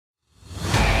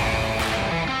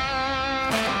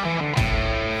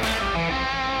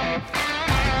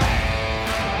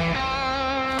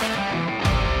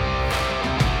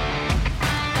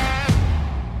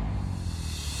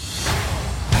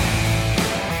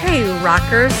Hey,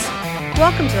 rockers!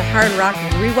 Welcome to the Hard Rock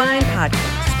Rewind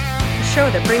Podcast, a show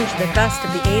that brings you the best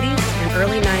of the 80s and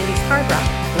early 90s hard rock,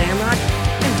 glam rock,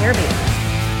 and hair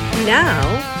bands. Now,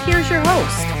 here's your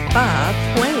host, Bob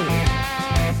Quain.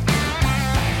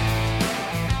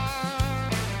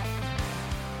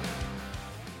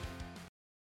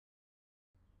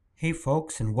 Hey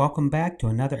folks, and welcome back to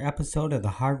another episode of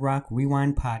the Hard Rock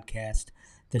Rewind Podcast,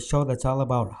 the show that's all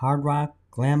about hard rock,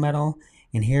 glam metal,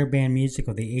 and hair band music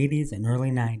of the 80s and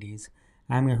early 90s.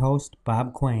 I'm your host,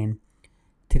 Bob Quain.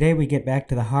 Today we get back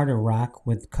to the harder rock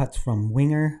with cuts from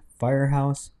Winger,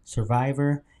 Firehouse,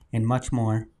 Survivor, and much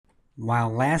more. While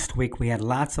last week we had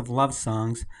lots of love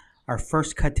songs, our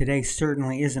first cut today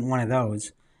certainly isn't one of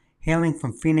those. Hailing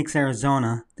from Phoenix,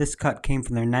 Arizona, this cut came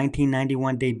from their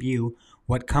 1991 debut,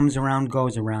 What Comes Around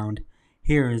Goes Around.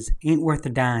 Here is Ain't Worth a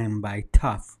Dime by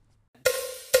Tough.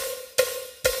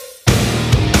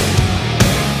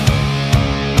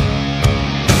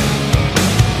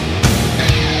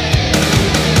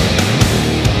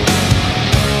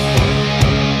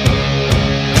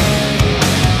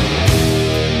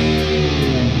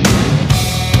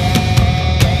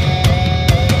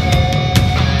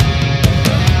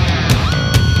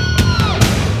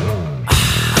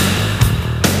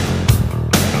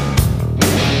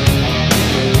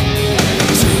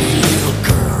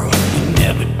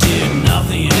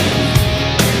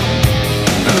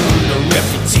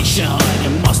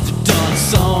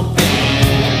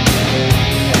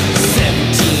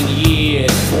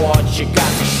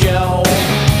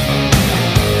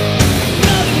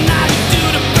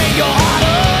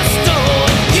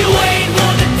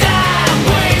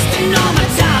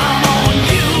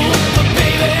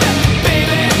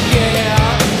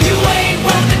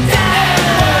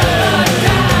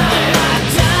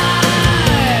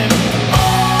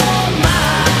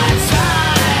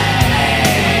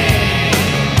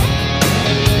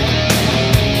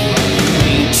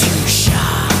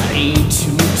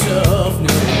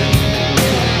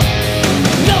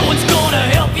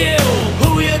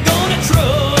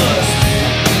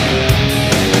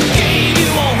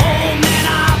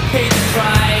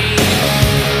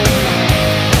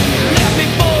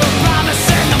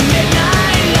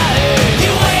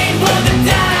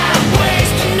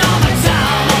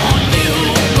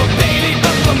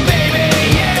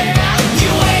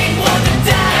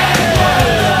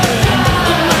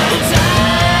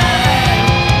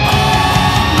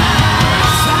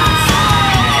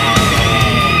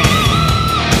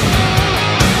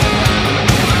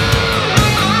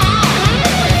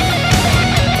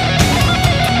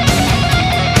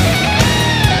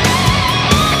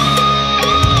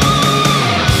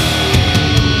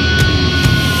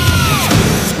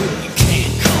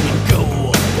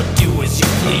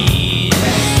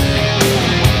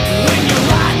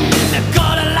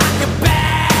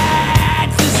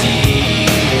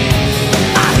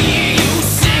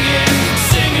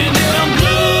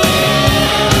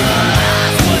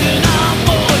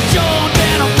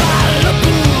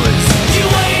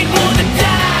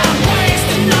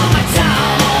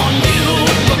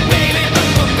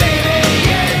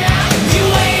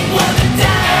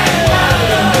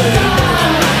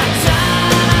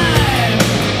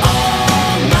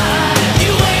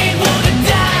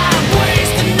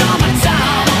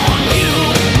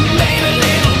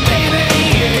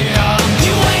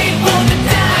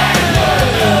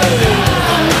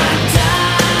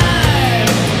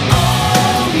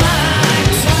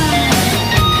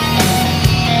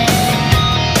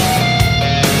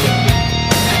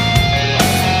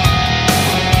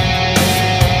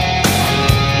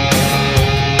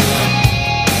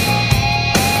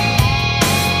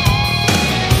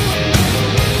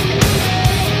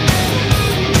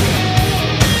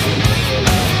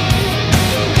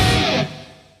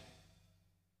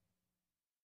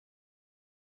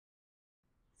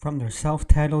 From their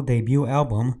self-titled debut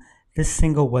album, this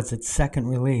single was its second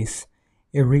release.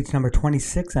 It reached number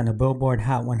 26 on the Billboard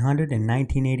Hot 100 in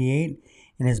 1988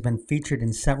 and has been featured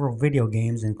in several video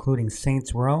games including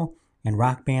Saints Row and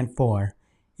Rock Band 4.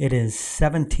 It is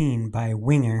 17 by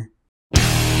Winger.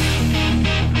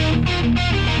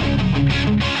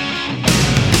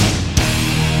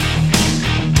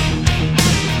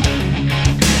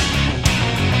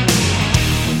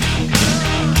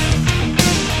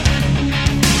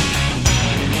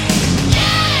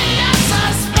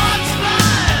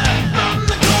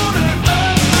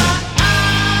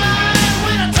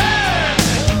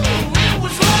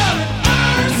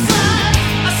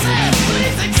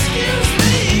 Excuse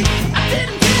me, I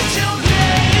didn't get your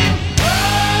name.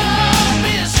 Oh,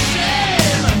 miss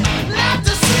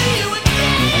Shame.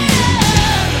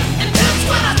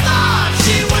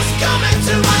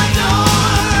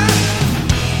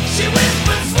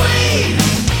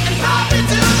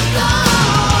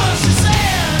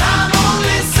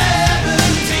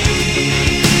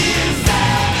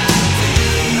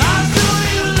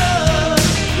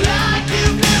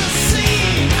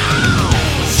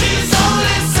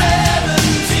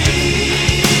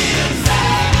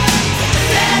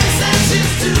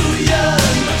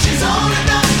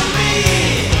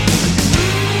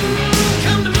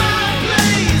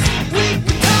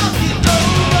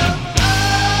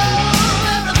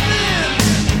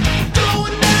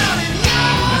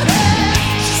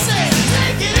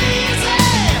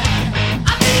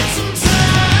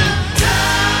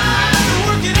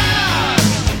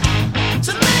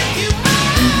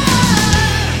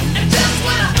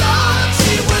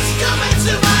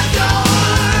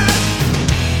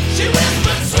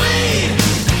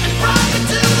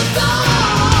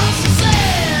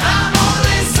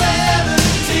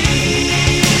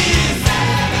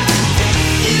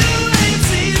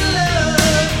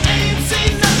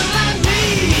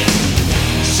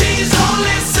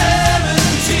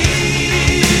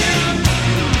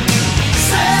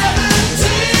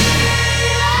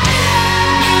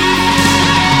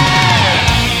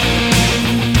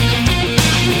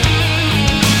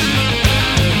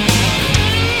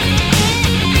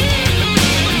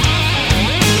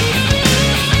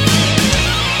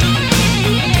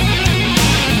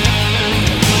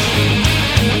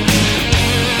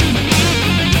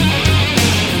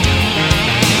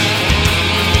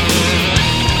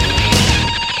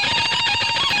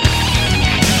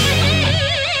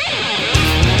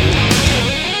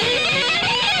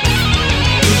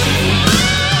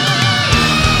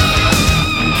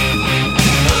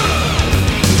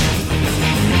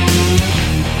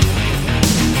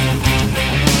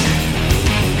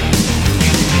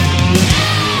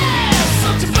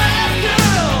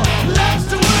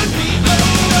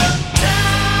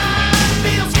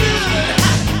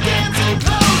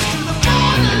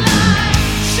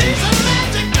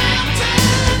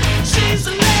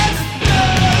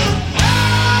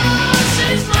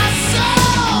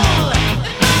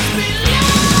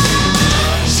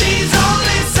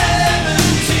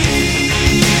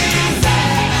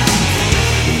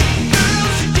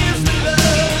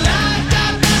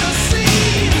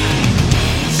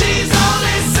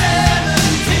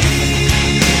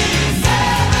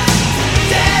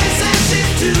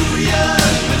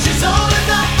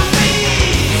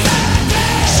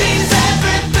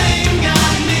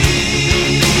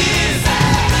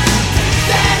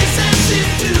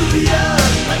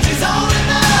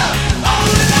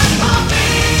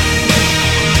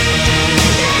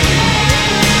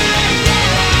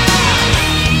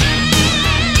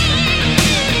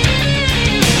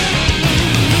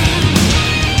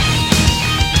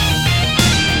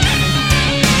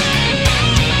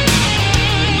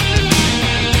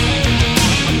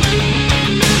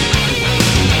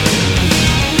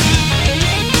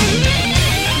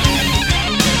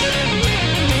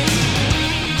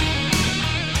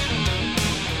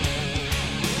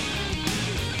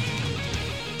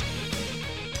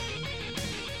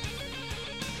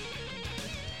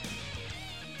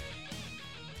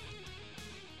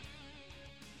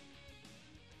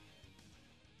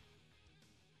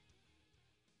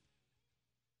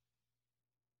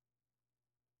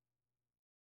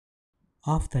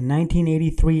 Off the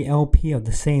 1983 LP of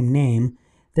the same name,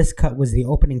 this cut was the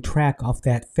opening track off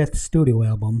that fifth studio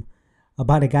album.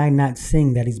 About a guy not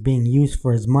seeing that he's being used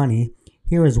for his money,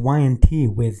 here is Y&T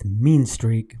with Mean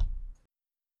Streak.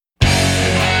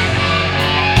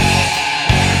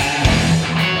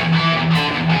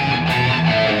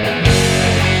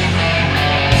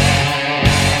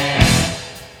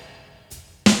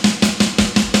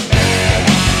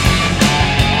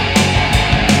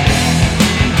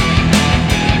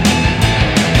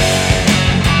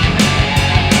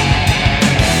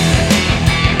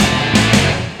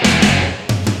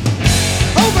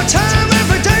 Time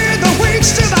every day of the week,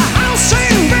 still the house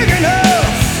ain't big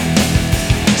enough.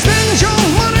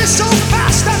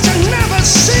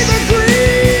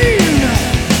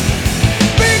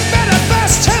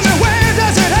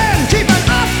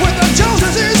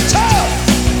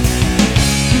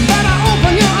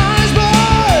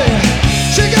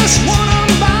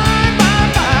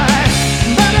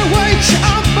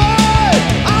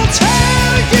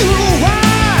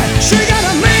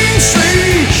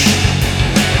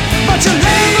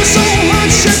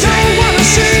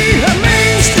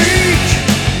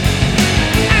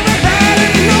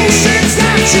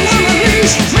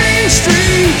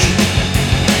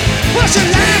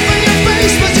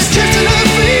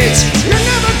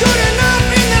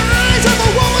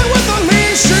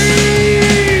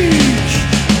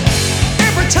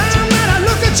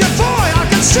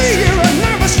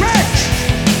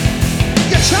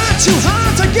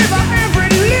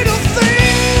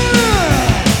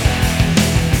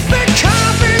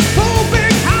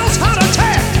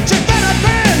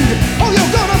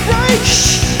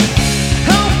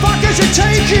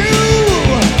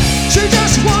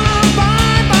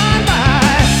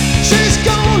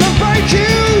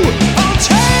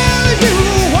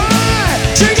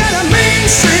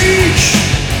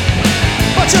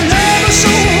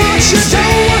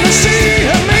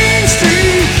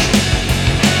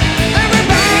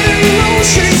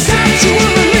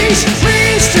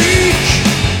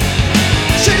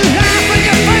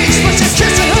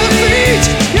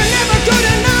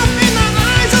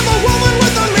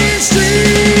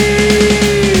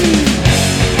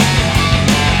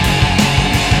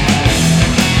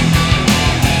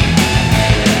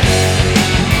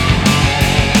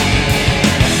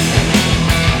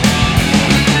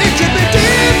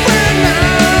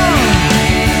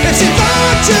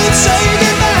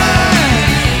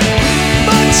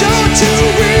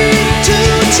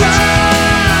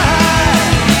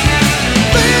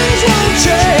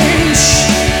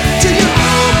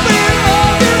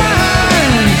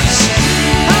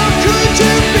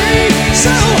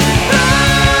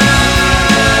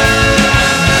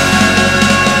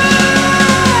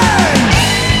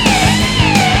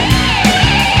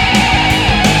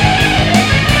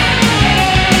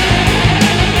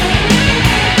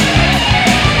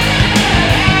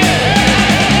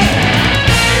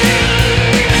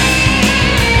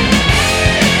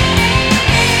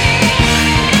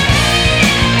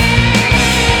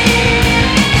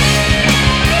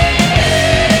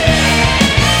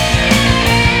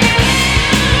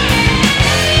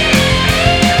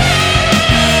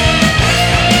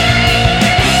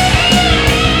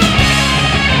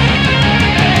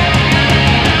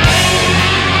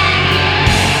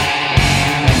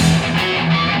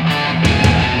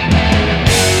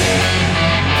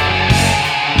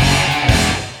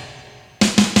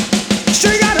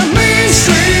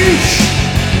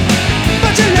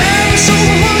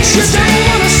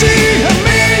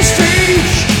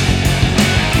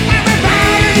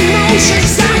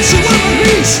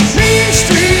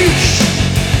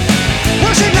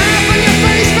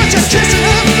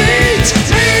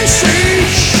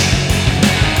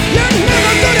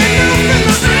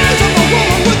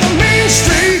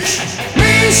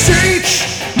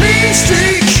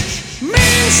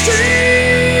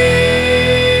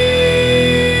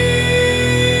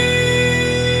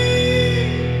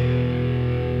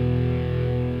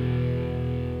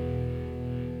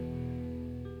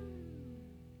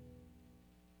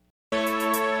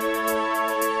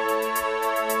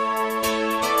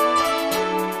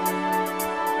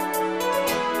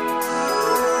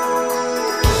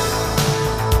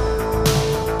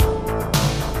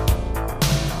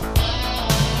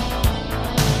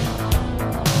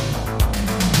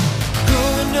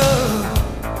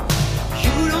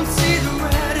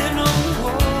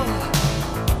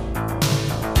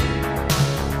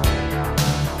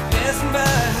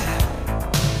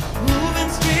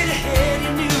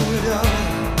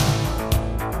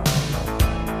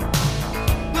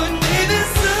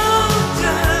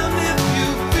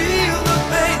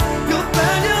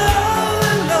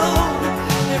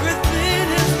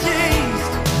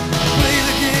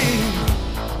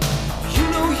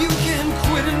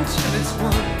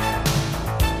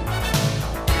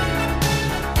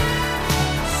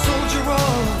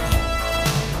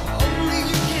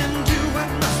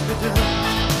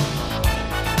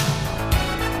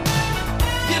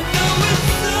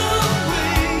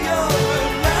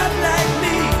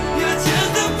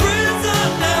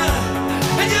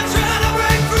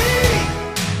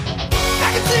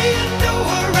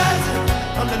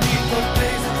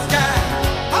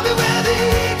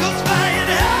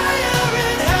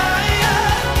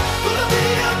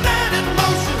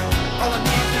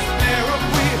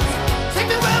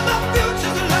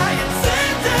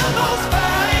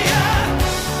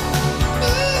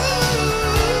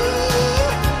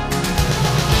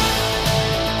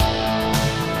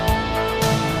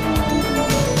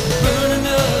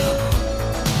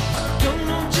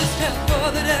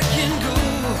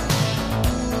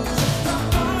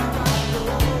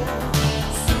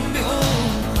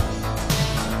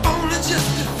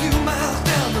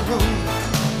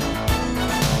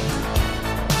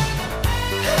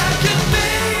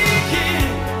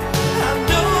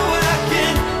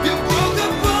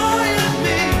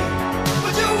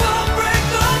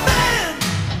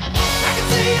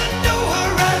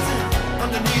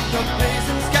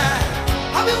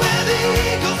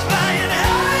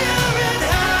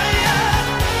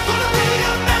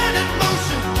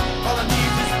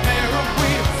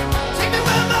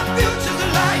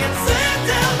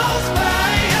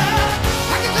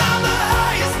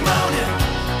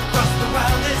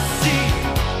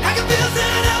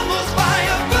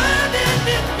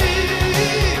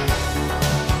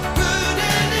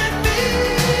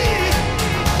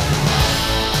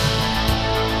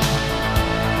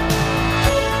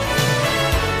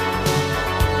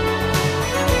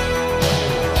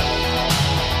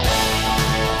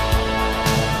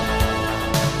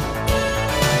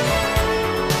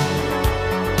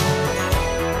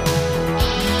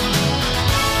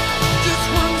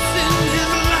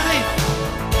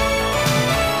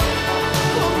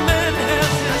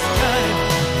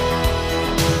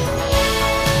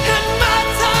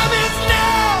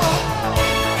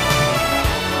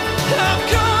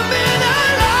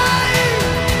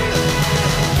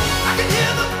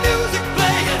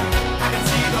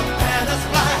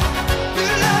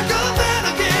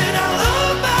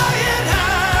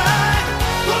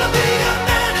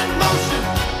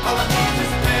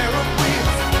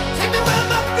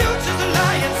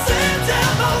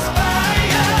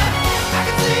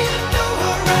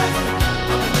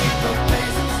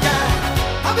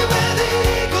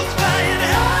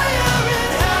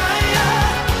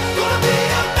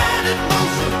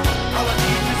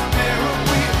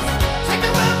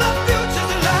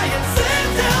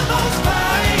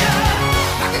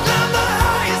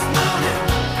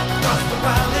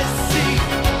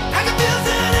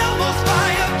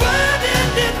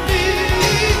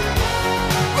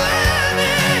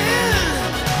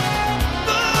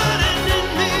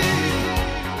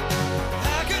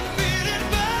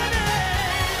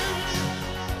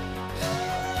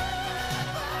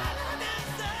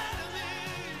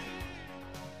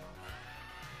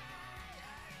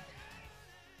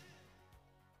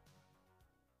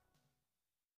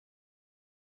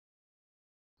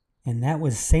 And that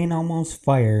was St. Elmo's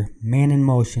Fire, Man in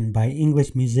Motion by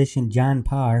English musician John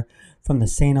Parr from the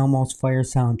St. Elmo's Fire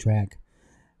soundtrack.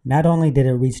 Not only did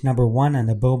it reach number 1 on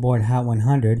the Billboard Hot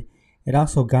 100, it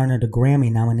also garnered a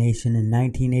Grammy nomination in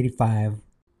 1985.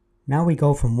 Now we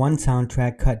go from one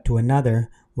soundtrack cut to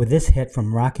another with this hit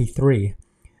from Rocky III.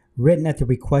 Written at the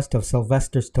request of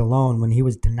Sylvester Stallone when he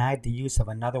was denied the use of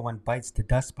Another One Bites the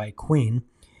Dust by Queen,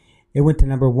 it went to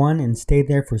number 1 and stayed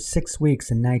there for 6 weeks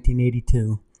in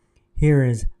 1982. Here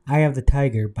is Eye of the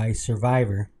Tiger by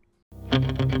Survivor.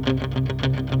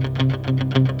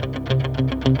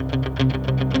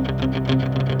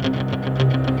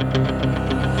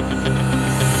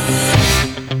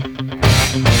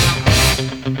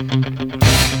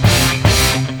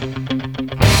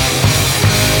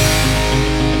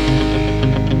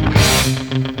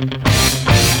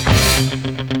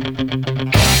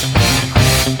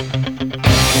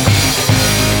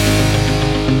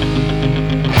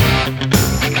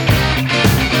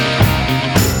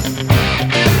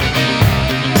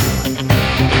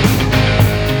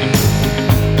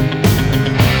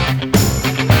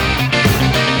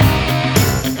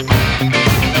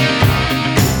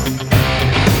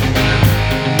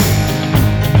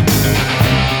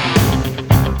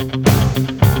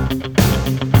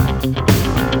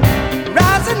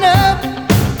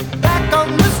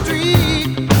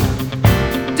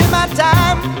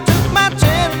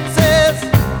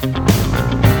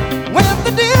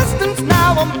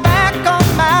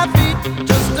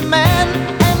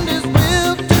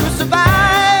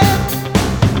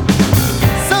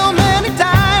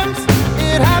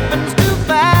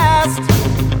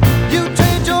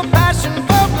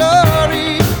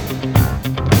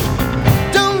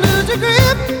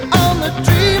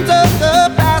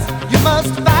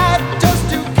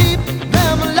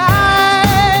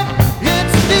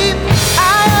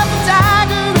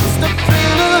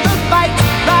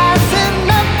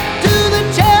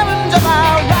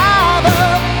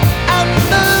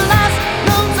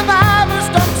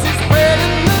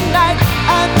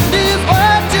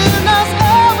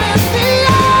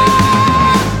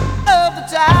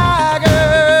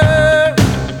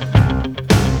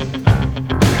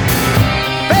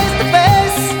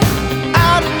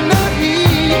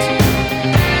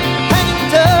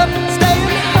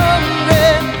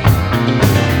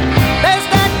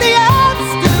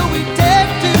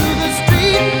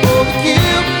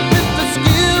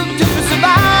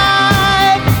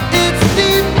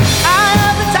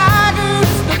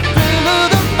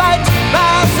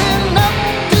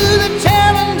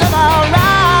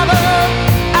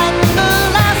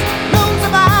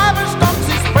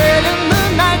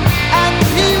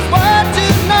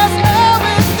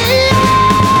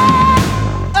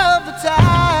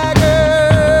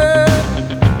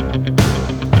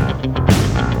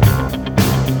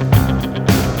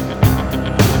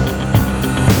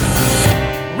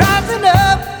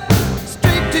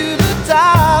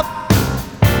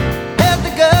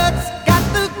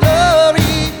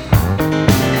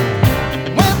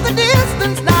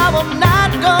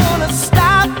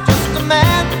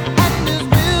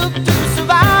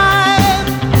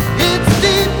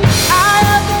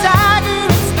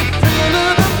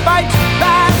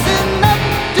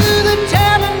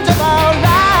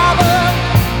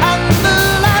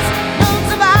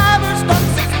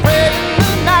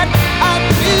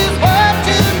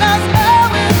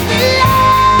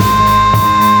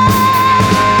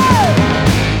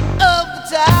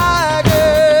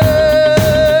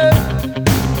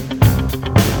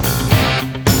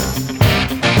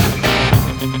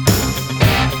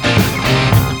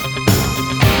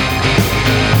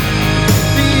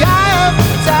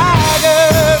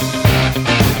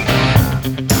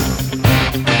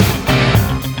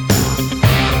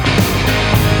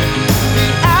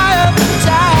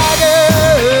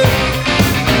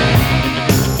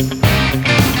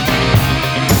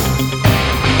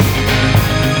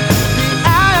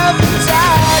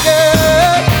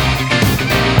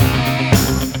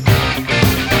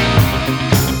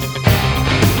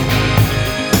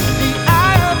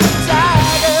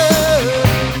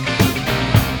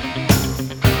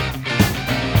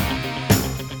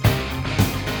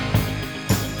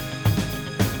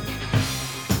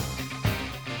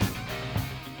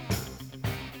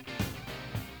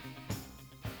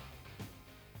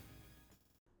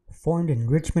 Formed in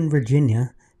Richmond,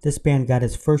 Virginia, this band got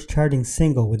its first charting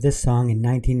single with this song in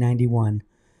 1991.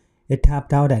 It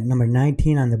topped out at number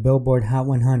 19 on the Billboard Hot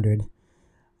 100.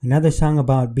 Another song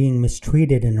about being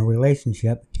mistreated in a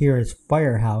relationship, here is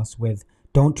Firehouse with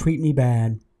Don't Treat Me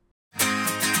Bad.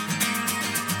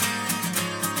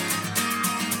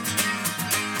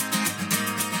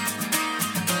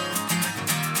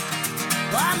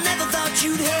 thought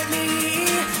you'd hate me.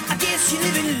 I guess you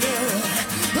live in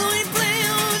love. Only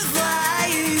playing with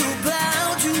fire, you're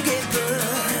bound to get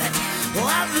burned. Oh,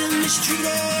 I've been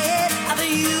mistreated, I've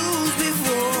been used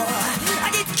before. I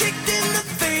get kicked in the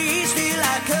face, till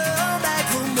I come back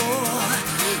for more.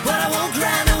 But I won't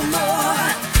cry no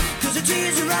more, cause the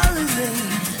tears are all in vain.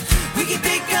 We can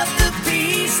pick up the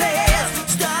pieces,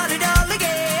 start it all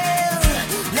again.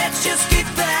 Let's just get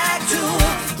back to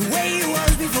the way it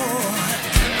was before.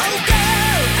 Oh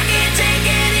girl, I can't take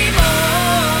anymore.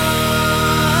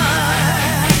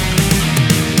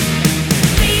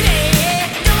 Baby,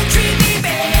 don't treat me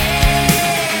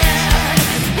bad.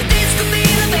 Well, this could be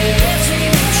the best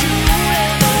thing that you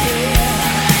ever had.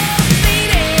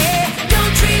 Baby,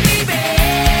 don't treat me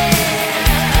bad.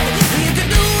 You can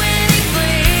do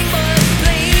anything, but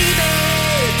baby,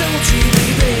 don't treat me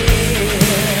bad.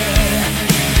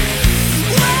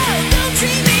 Whoa, don't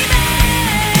treat me bad.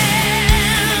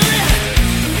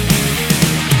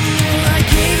 I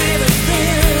gave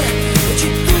everything, but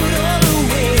you threw it all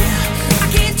away. I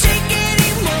can't take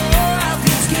any more of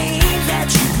these games that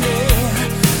you play.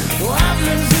 Well, I've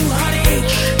been through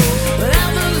heartache, but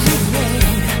I've been through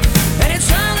pain, and it's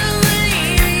hard to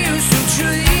believe you still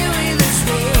treat me this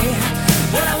way.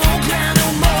 But I won't cry no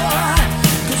more,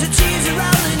 cause the tears are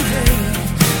all in vain.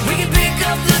 We can pick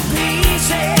up the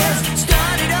pieces,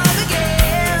 start it all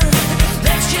again.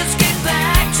 Let's just get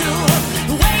back to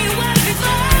the way it was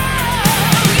before.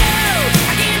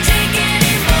 I can't take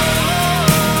anymore.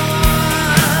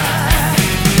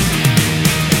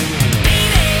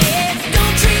 Baby,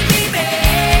 don't treat me bad.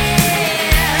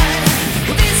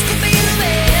 Well, this could be the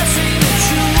best thing that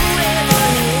you ever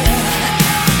had.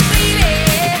 Baby,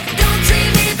 don't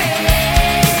treat me bad.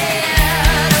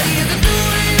 You can do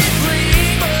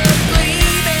anything, but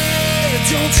baby,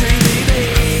 don't treat me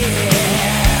bad.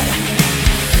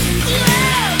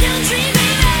 Well, don't treat me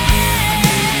bad.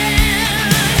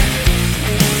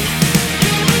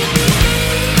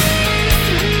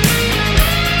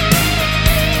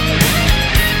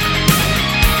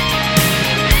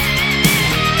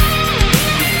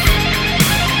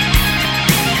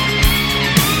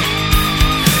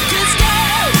 Just go,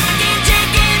 I can't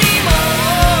take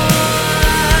anymore.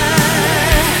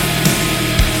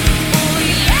 Oh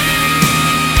yeah.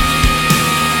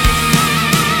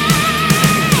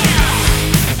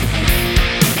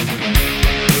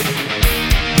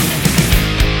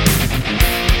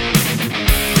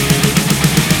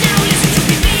 Now listen to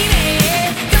me, baby.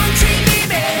 Don't treat me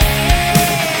bad.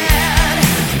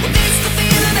 Well, this could be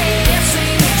the best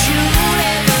thing that you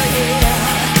ever had.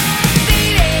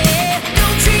 Baby,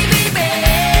 don't treat me bad.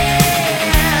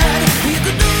 You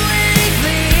could do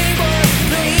anything, but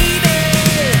baby.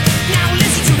 Now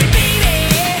listen to me, baby.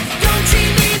 Don't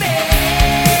treat me bad.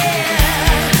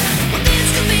 Well, this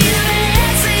could be the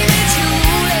best thing that you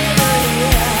ever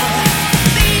had.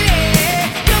 Baby,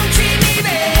 don't treat me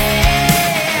bad.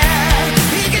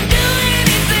 You can do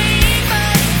anything,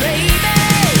 but baby,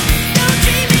 don't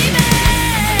treat me bad.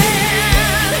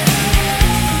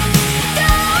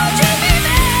 Don't treat me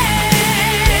bad.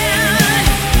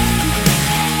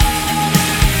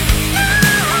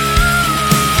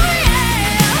 Oh yeah,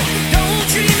 don't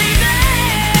treat me bad. No,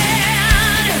 don't treat me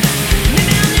bad.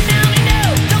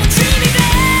 Don't treat me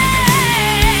bad.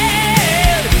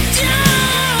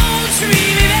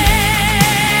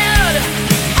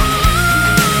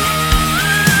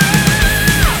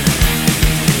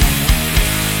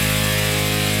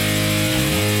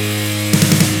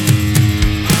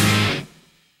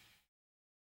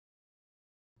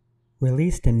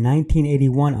 Released in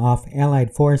 1981 off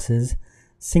Allied Forces,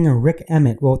 singer Rick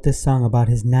Emmett wrote this song about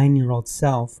his 9-year-old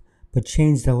self, but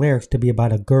changed the lyrics to be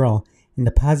about a girl and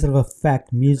the positive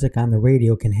effect music on the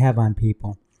radio can have on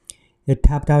people. It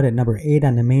topped out at number 8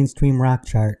 on the mainstream rock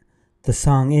chart. The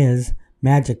song is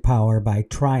Magic Power by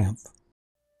Triumph.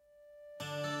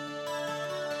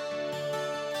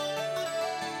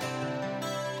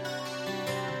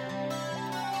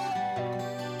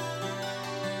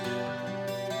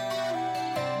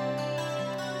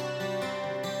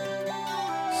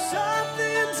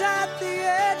 Something's at the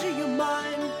edge of your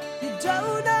mind. You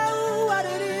don't know what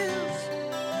it is.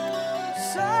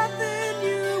 Something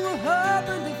you were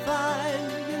hoping to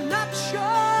find. You're not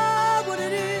sure what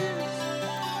it is.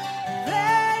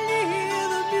 Then you hear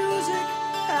the music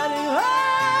and it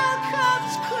all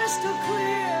comes crystal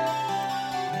clear.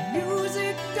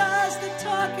 Music does the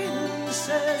talking,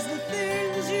 says the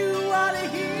things you want to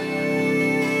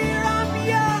hear. I'm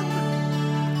young,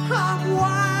 I'm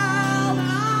wild,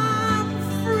 I'm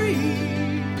free.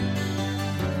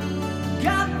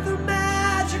 Got the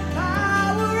magic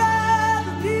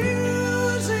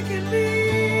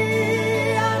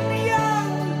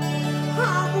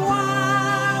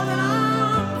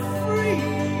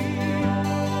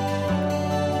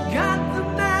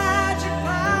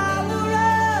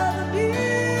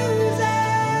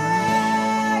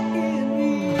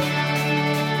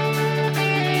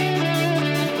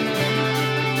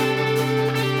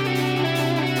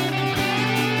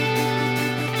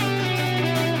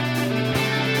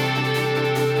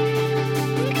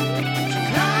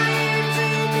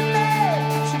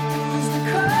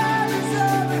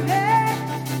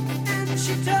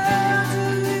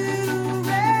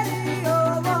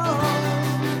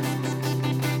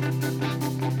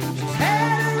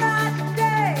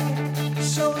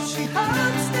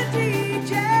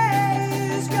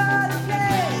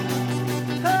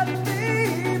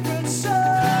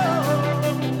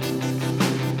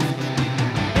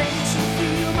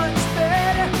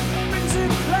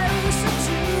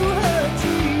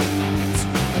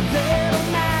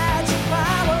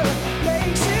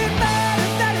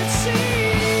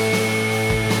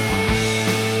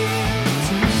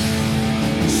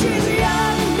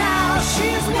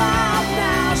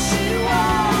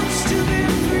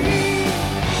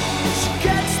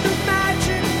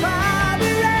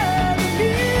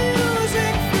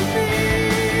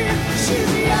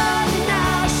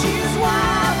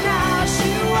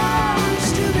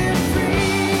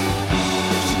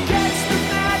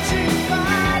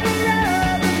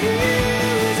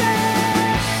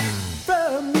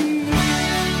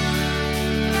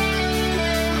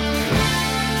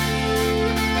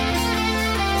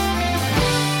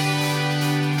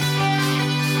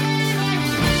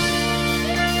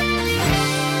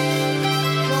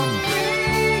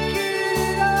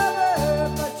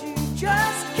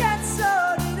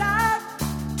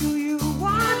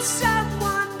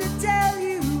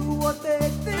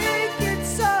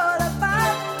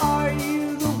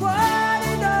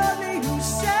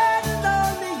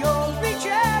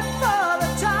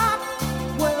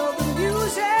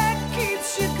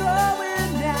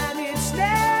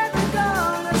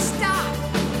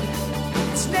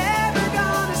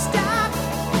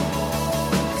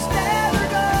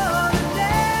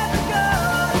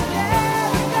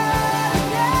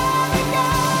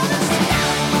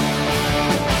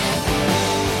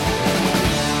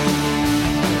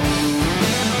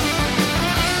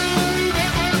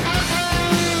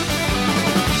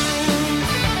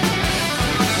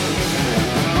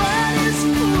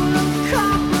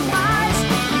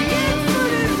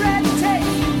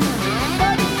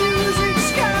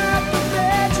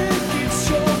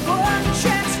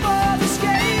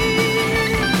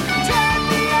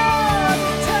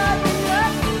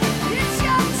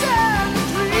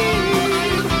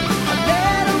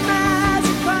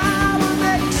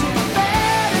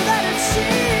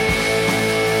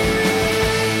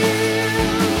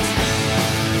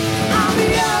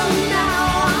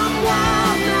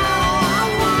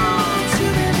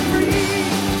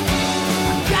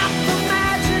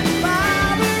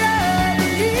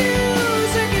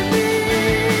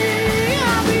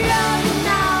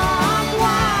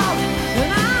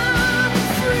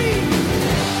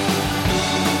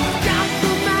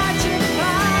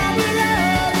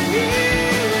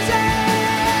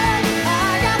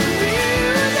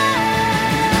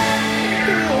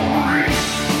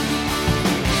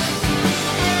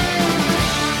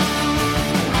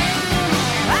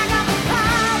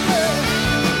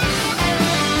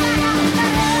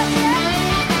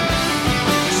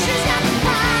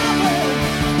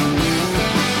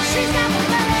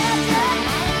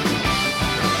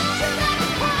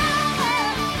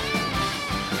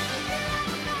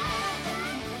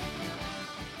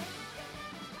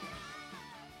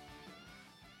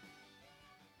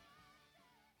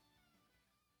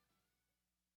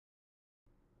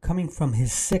Coming from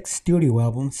his sixth studio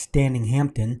album, Standing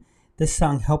Hampton, this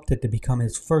song helped it to become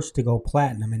his first to go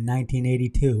platinum in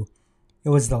 1982. It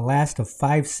was the last of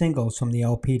 5 singles from the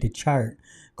LP to chart,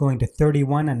 going to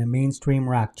 31 on the mainstream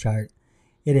rock chart.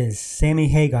 It is Sammy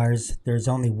Hagar's There's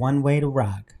Only One Way to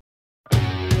Rock.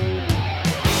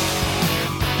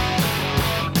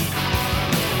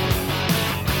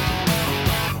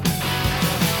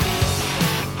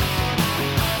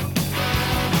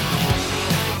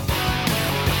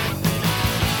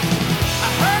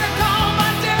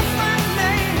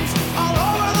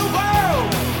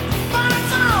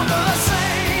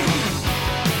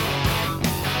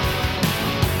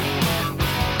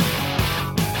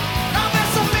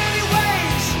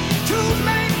 To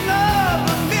make love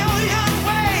a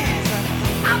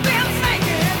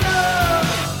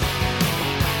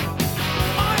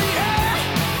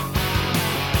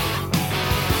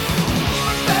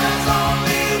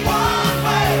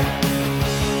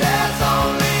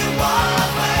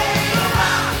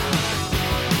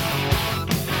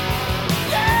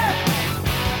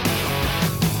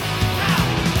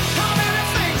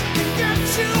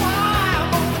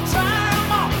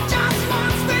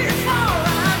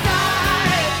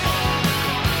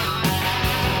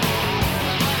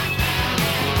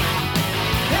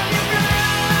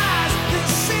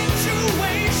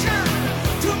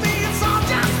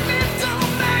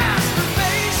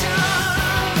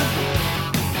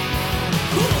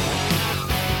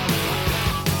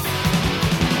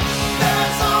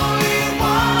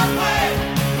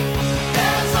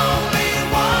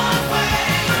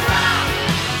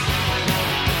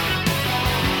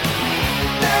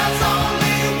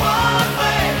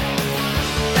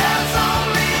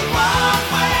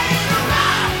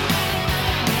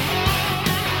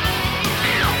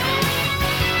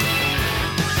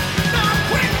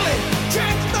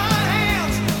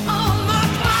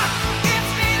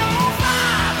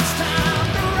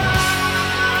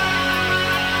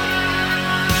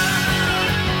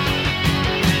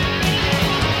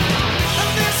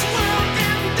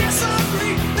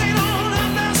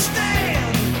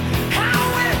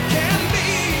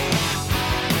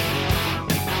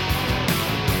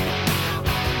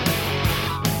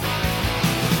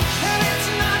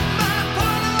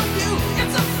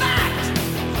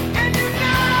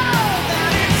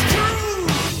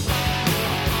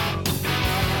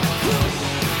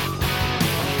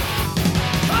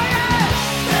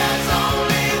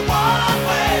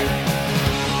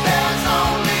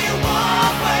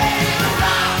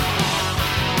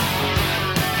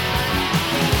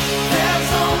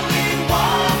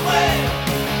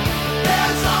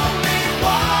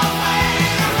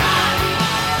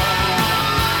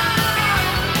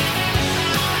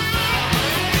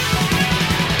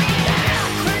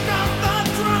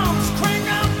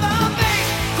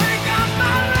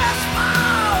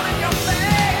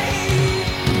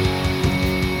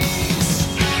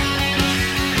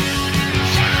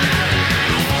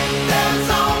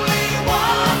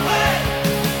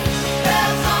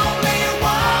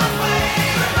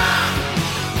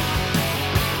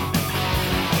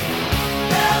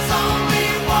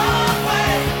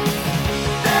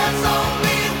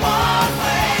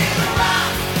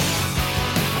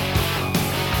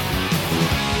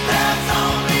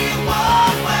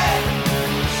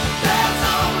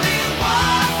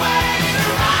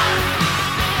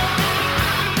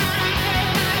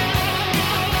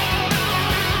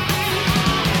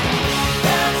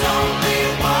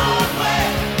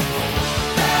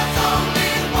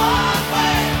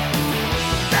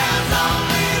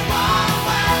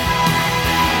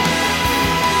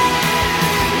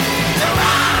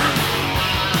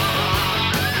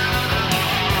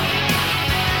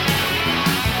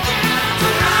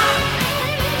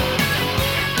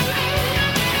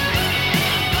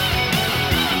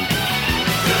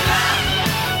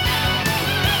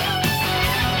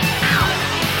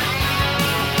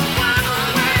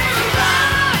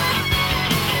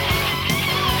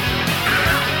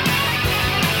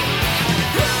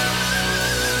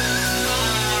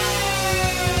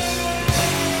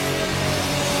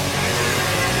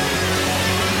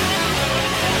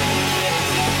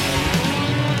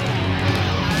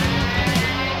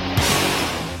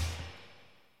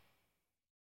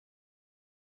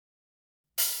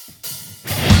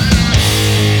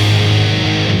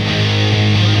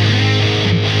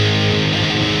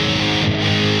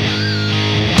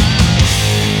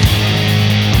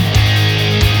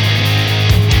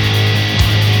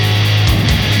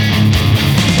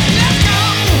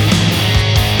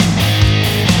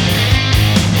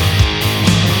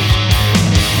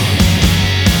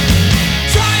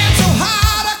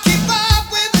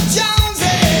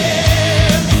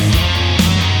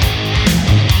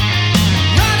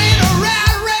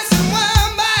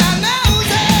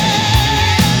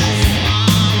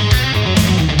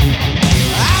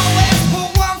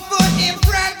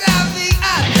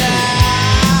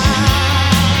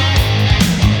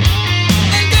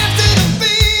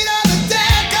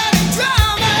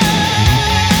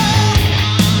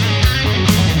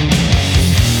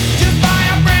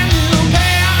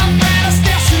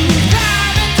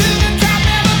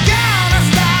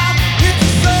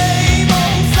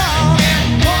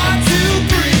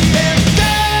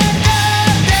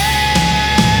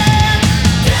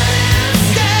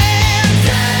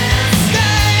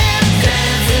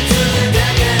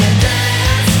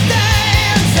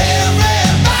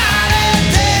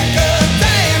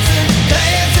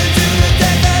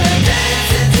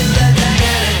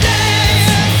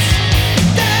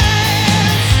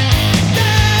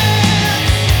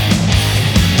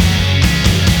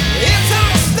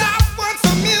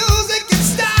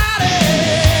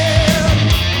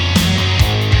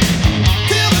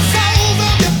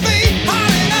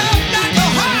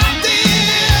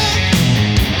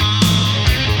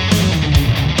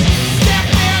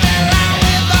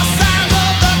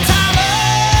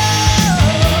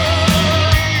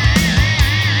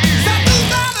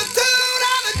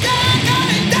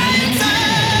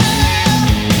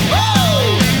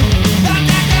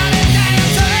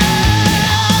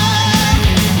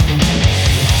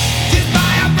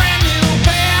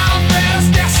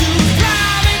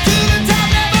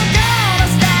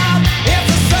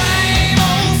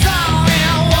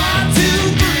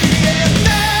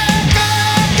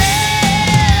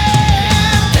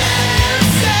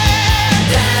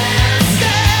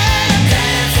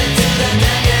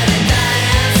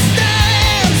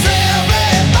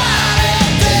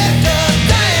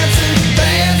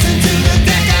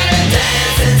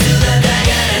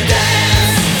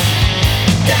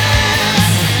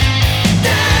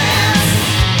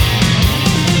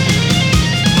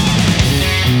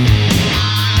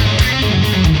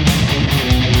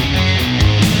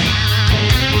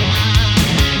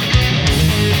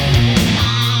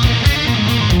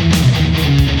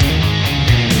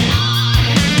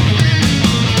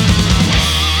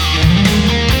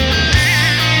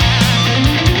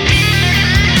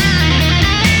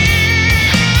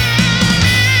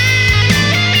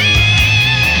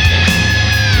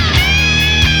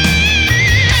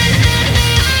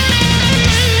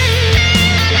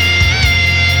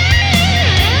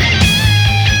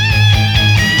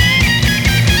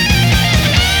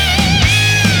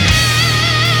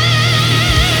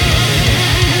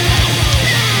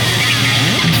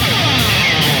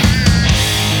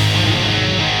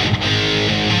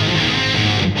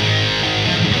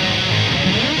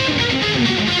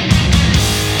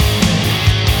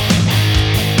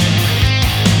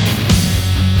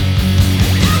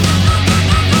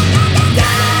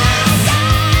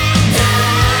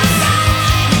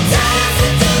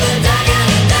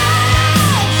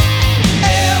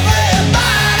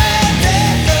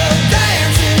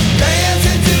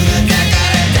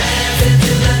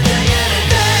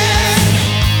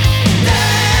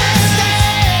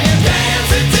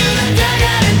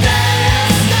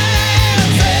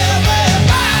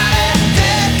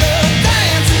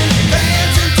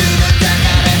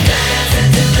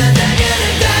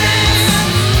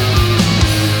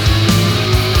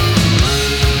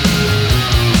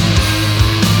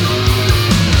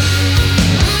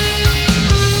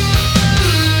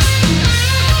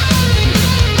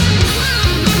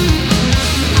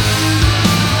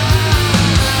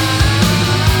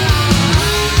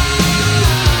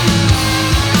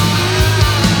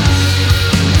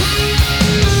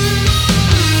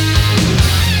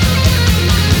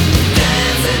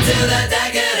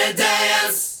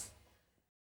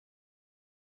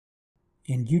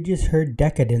You just heard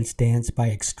Decadence Dance by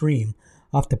Extreme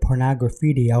off the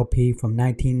Pornography LP from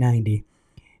 1990.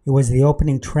 It was the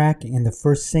opening track and the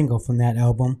first single from that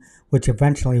album, which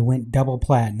eventually went double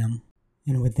platinum.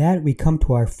 And with that, we come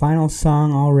to our final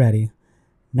song already.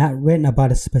 Not written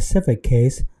about a specific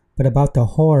case, but about the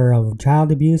horror of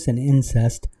child abuse and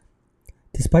incest.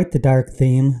 Despite the dark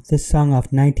theme, this song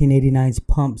off 1989's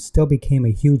Pump still became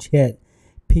a huge hit,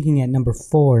 peaking at number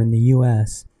 4 in the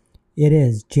US. It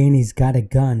is Janie's Got a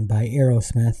Gun by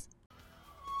Aerosmith.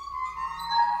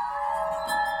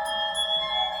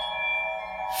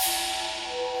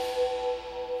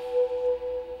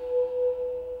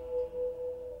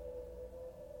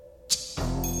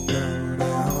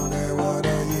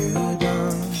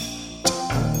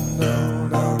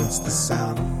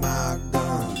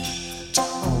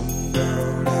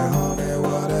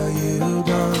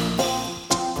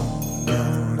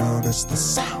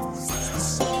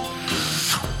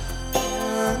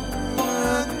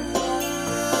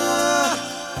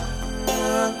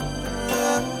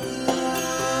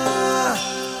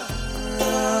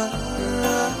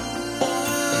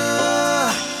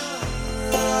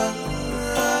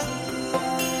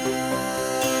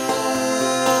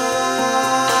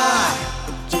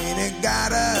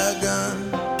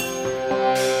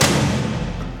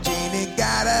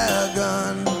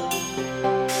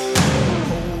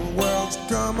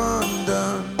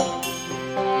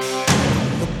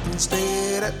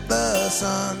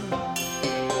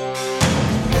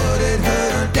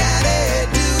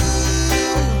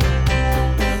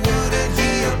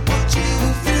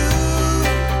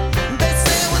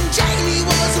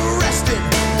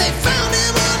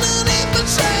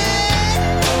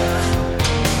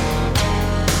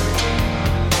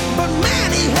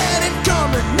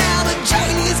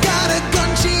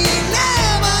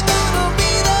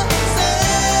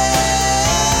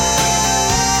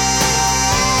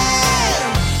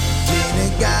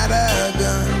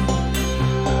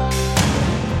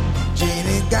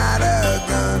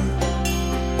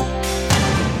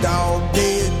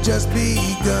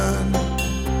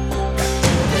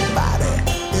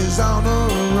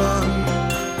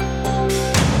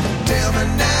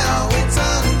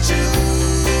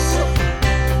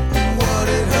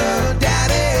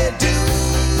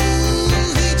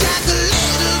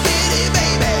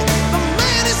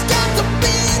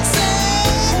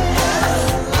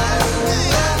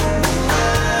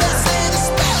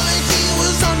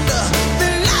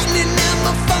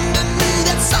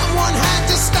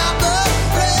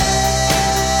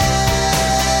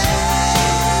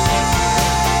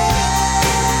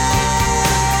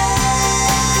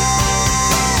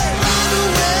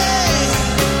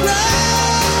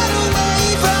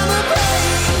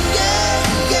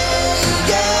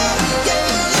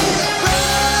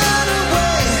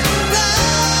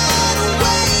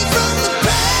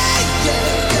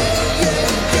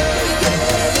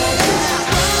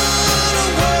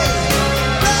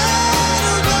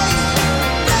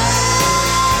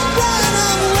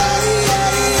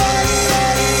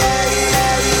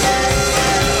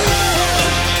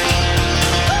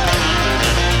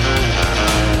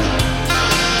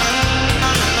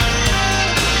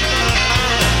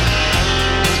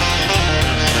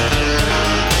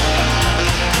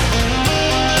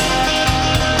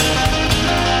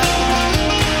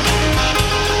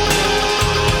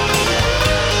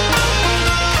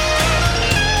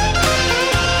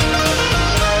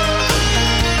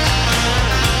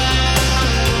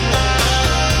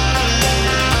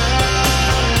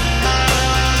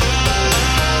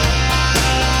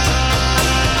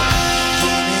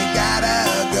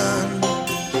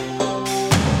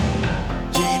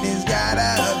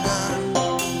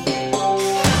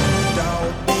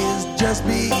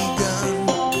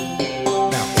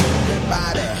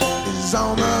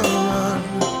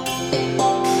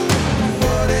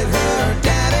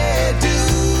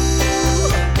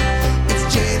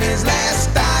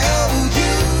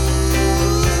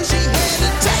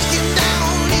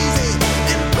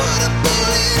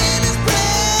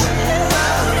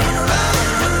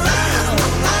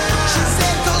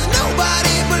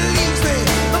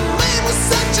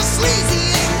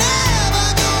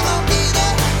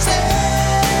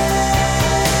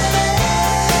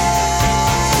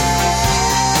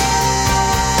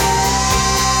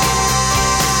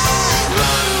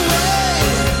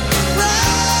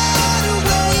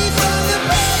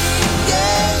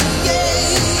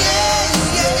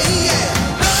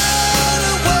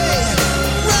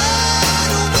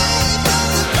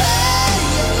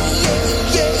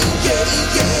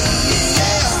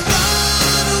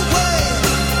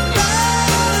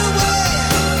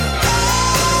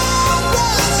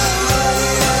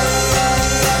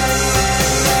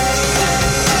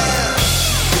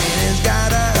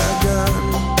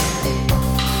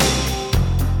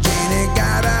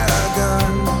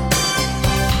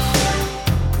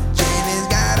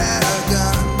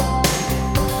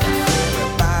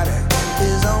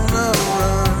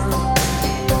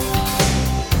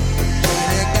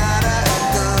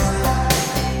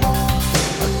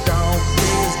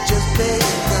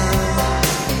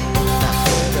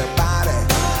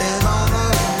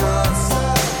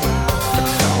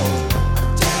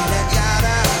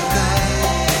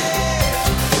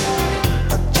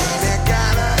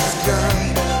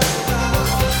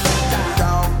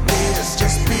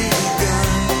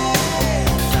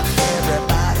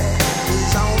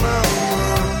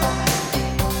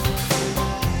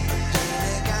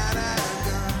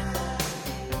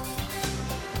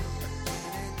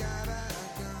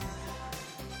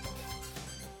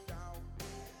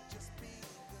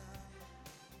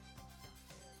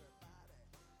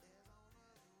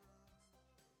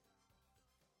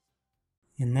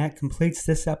 And that completes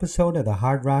this episode of the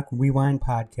Hard Rock Rewind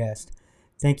podcast.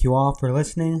 Thank you all for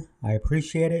listening. I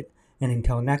appreciate it. And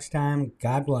until next time,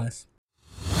 God bless.